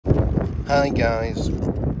Hi guys.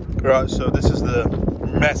 Right, so this is the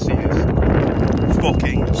messiest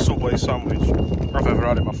fucking Subway sandwich I've ever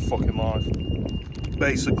had in my fucking life.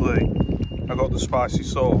 Basically, I got the spicy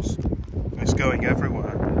sauce and it's going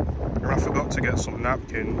everywhere. And I forgot to get some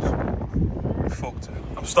napkins. Fucked it.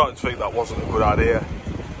 I'm starting to think that wasn't a good idea.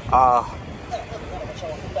 I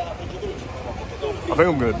think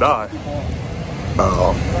I'm gonna die.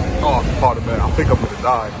 Oh, pardon me, I think I'm gonna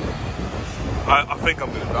die. I think I'm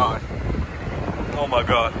gonna die. Oh my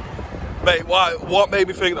god. Mate, what made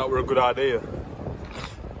me think that were a good idea?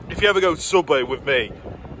 If you ever go to Subway with me,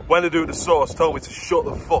 when they're doing the sauce, tell me to shut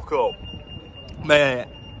the fuck up. Mate,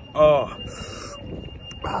 my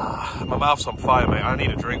mouth's on fire, mate. I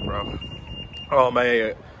need a drink, bro. Oh,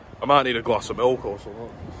 mate, I might need a glass of milk or something.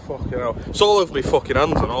 Fucking hell. It's all over me fucking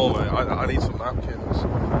hands and all, mate. I need some napkins.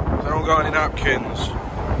 I don't got any napkins.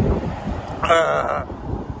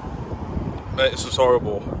 Mate, this is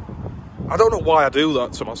horrible. I don't know why I do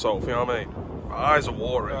that to myself, you know what I mean? My eyes are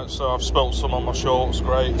watering. Right, so I've spilt some on my shorts,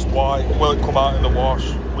 great, it's white. Will it come out in the wash?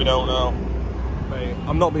 We don't know. Mate,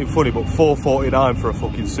 I'm not being funny, but $4.49 for a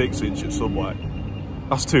fucking 6-inch at Subway.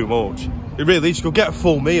 That's too much. It really is. You could get a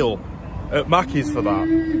full meal at Mackey's for that.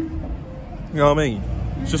 You know what I mean?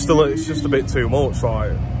 It's just a bit too much,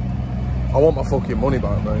 like. I want my fucking money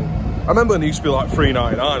back, mate. I remember when it used to be like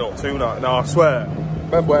 $3.99 or $2.99. No, I swear.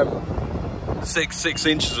 Remember when? Six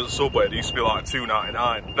inches at Subway, it used to be like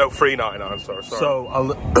 $2.99. No, $3.99, sorry. So,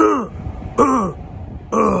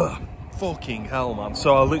 fucking hell, man.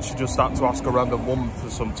 So I literally just had to ask a random woman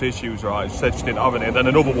for some tissues, right? She said she didn't have any, and then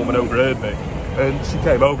another woman overheard me. And she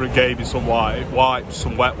came over and gave me some wipes,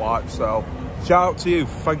 some wet wipes. So, shout out to you,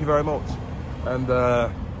 thank you very much. And,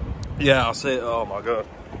 yeah, that's it. Oh my god.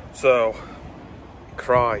 So,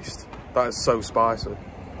 Christ, that is so spicy.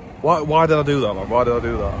 Why did I do that, man? Why did I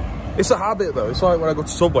do that? It's a habit though. It's like when I go to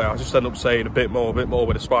Subway, I just end up saying a bit more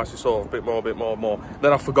with a spicy sauce, a bit more.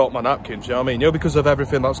 Then I forgot my napkins, you know what I mean? You know, because of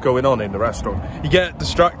everything that's going on in the restaurant. You get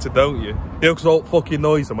distracted, don't you? You know, because all fucking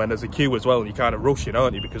noise and when there's a queue as well, and you're kind of rushing,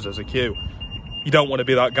 aren't you, because there's a queue. You don't want to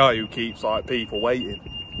be that guy who keeps, like, people waiting.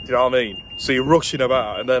 Do you know what I mean? So you're rushing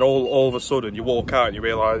about, and then all of a sudden you walk out and you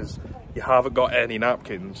realise you haven't got any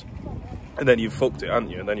napkins. And then you've fucked it,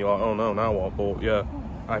 haven't you? And then you're like, oh no, now what? But yeah,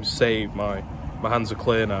 I'm saved, my hands are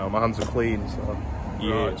clear now, my hands are clean, so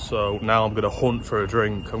yeah. Right, so now I'm gonna hunt for a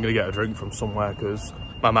drink. I'm gonna get a drink from somewhere because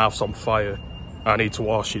my mouth's on fire. I need to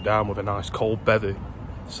wash it down with a nice cold bevy.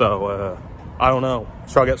 So, I don't know,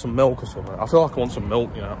 should I get some milk or something? I feel like I want some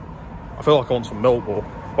milk, you know? I feel like I want some milk, but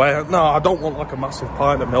well, no, I don't want like a massive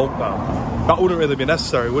pint of milk now. That wouldn't really be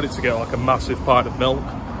necessary, would it, to get like a massive pint of milk?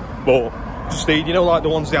 But just eat, you know, like the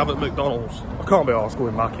ones they have at McDonald's. I can't be arsed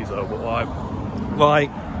going Mackey's though, but like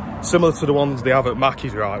similar to the ones they have at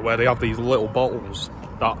Mackey's, right, where they have these little bottles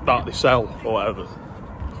that they sell or whatever.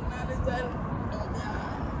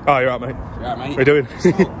 Oh, you're right, mate. You're right, mate. What are you doing?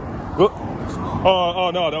 What?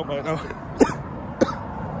 Oh, no, I don't, mate, no.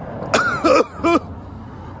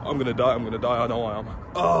 I'm gonna die, I know I am.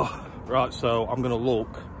 Oh, right, so I'm gonna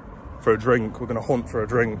look for a drink. We're gonna hunt for a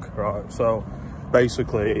drink, right? So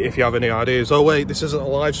basically, if you have any ideas, oh wait, this isn't a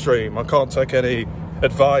live stream, I can't take any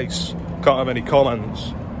advice, can't have any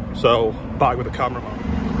comments. So, back with the cameraman.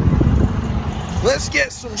 Let's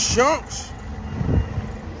get some shots.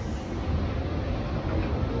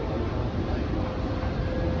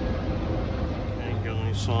 Hey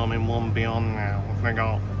guys, so I'm in One Beyond now. They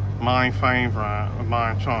got my favourite of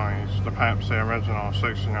my choice, the Pepsi Original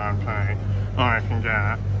 69p. Or you can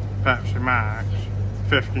get Pepsi Max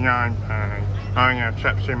 59p. Oh yeah,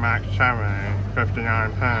 Pepsi Max Cherry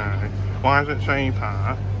 59p. Why is it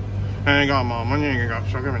cheaper? And you got more money, you got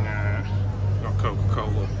sugar in it. You got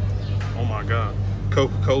Coca-Cola. Oh my god.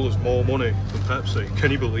 Coca-Cola's more money than Pepsi. Can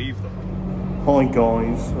you believe that? Hi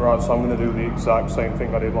guys. Right, so I'm going to do the exact same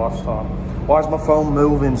thing I did last time. Why is my phone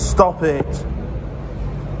moving? Stop it!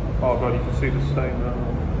 Oh god, you can see the stain now.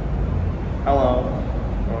 Hello.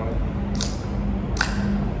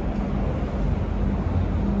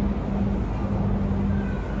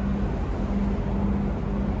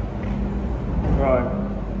 Right. Right.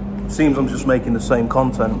 Seems I'm just making the same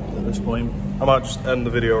content at this point. I might just end the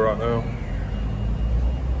video right now.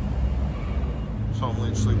 So I'm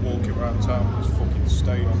literally walking around town with this fucking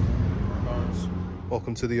stain on. Nice.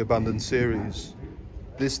 Welcome to the abandoned series.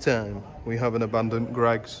 This time we have an abandoned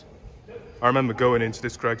Greggs. I remember going into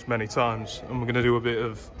this Greggs many times, and we're gonna do a bit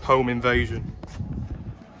of home invasion.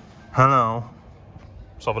 Hello.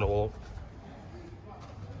 Just having a walk.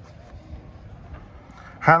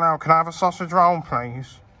 Hello, can I have a sausage roll,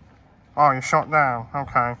 please? Oh, you're shut down.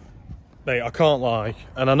 Okay. Mate, I can't lie,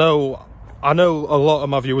 and I know I know a lot of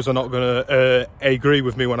my viewers are not going to agree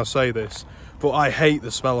with me when I say this, but I hate the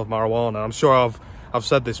smell of marijuana. I'm sure I've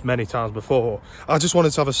said this many times before. I just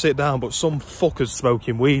wanted to have a sit down, but some fucker's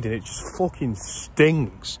smoking weed and it just fucking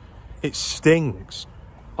stings. It stings.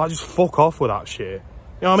 Like, just fuck off with that shit.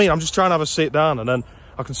 You know what I mean? I'm just trying to have a sit down and then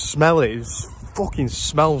I can smell it. It fucking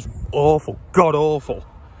smells awful. God awful.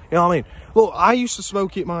 You know what I mean? Look, I used to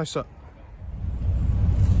smoke it myself.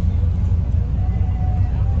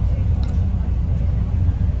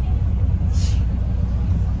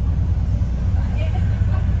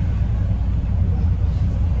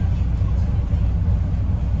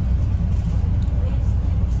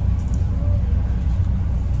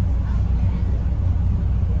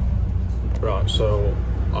 Right, so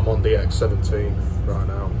I'm on the X17 right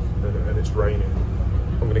now and it's raining.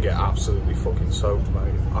 I'm gonna get absolutely fucking soaked,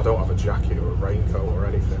 mate. I don't have a jacket or a raincoat or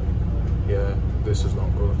anything. Yeah, this is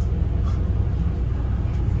not good.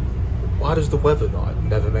 Why does the weather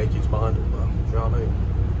never make its mind up, man? You know what I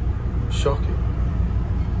mean? Shocking.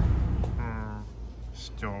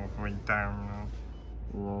 Strawberry down,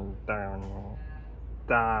 down,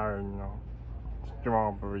 down,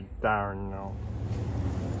 strawberry down.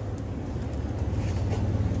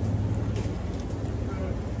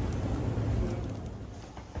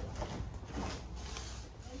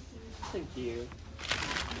 Thank you.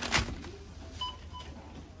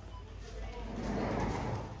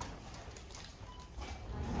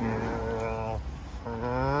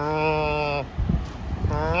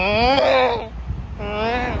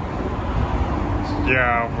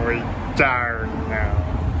 Strawberry down now,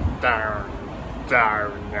 down,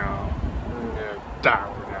 down now,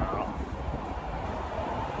 down now.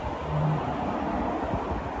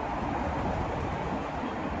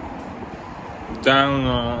 Down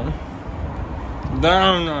now.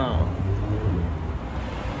 Down now.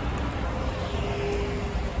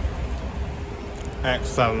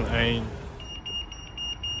 X17.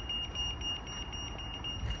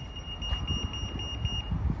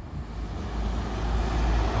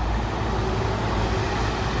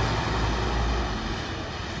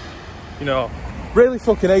 You know, really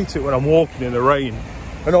fucking hate it when I'm walking in the rain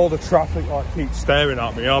and all the traffic like keeps staring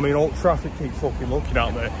at me. You know what I mean? All the traffic keeps fucking looking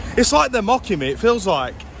at me. It's like they're mocking me. It feels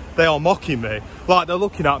like they are mocking me. Like they're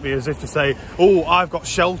looking at me as if to say, oh, I've got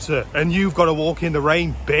shelter and you've got to walk in the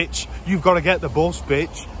rain, bitch. You've got to get the bus,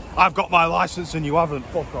 bitch. I've got my license and you haven't.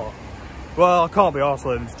 Fuck off. Well, I can't be arsed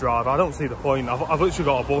learning to drive. I don't see the point. I've literally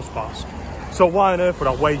got a bus pass. So why on earth would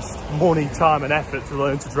I waste money, time and effort to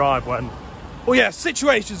learn to drive when... Well, yeah,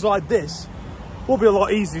 situations like this will be a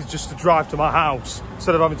lot easier just to drive to my house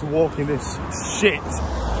instead of having to walk in this shit.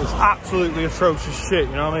 It's absolutely atrocious shit,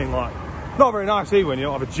 you know what I mean? Like, not very nice either when you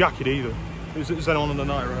don't have a jacket either. Is anyone on the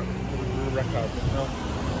night record?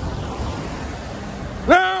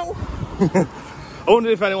 No! I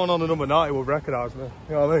wonder if anyone on the number 90 will recognise me.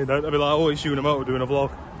 You know what I mean? They'll be like, oh, it's you in a motor doing a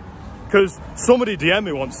vlog. Because somebody DM'd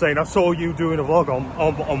me once saying, I saw you doing a vlog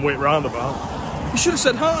on Wick Roundabout. You should have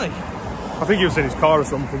said hi. I think he was in his car or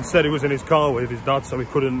something. Said he was in his car with his dad, so he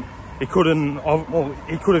could have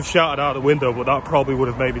shouted out the window, but that probably would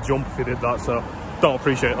have made me jump if he did that, so don't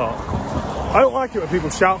appreciate that. I don't like it when people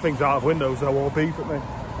shout things out of windows that will beep at me.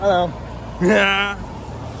 I know. Yeah.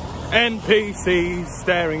 NPCs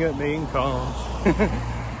staring at me in cars.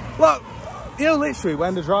 Look, you know, literally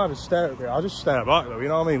when the drivers stare at me, I just stare back though, you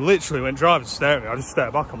know what I mean? Literally when drivers stare at me, I just stare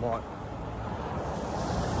back, I'm like,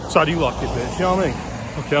 so how do you like it, bitch? You know what I mean?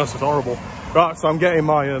 Okay, this is horrible. Right, so I'm getting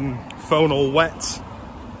my phone all wet.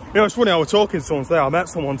 You know, it's funny, I was talking to someone today. I met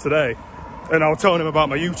someone today and I was telling him about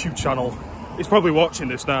my YouTube channel. He's probably watching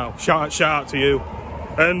this now. Shout out to you.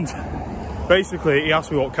 And basically, he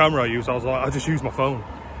asked me what camera I use. I was like, I just use my phone.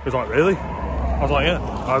 He was like, really? I was like, yeah,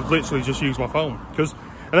 I literally just use my phone.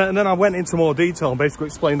 And then I went into more detail and basically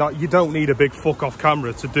explained that you don't need a big fuck off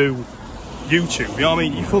camera to do YouTube. You know what I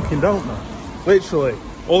mean? You fucking don't, man. Literally,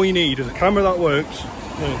 all you need is a camera that works.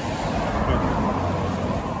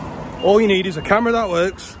 All you need is a camera that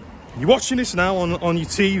works. You're watching this now on your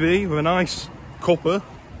TV with a nice cuppa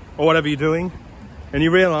or whatever you're doing, and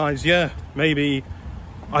you realise, yeah, maybe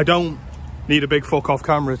I don't need a big fuck off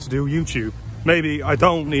camera to do YouTube. Maybe I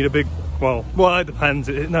don't need a big, well, it depends.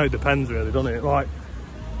 No, it depends really, doesn't it? Like,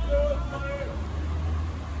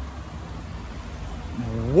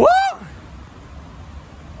 what?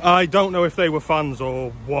 I don't know if they were fans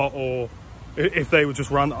or what, or if they were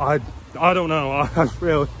just random. I don't know. I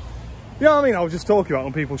really, you know what I mean? I was just talking about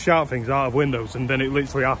when people shout things out of windows and then it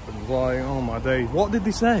literally happens. Like, oh my days. What did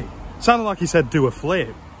they say? It sounded like he said do a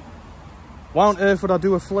flip. Why on earth would I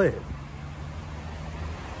do a flip?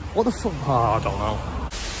 What the fuck? Oh, I don't know.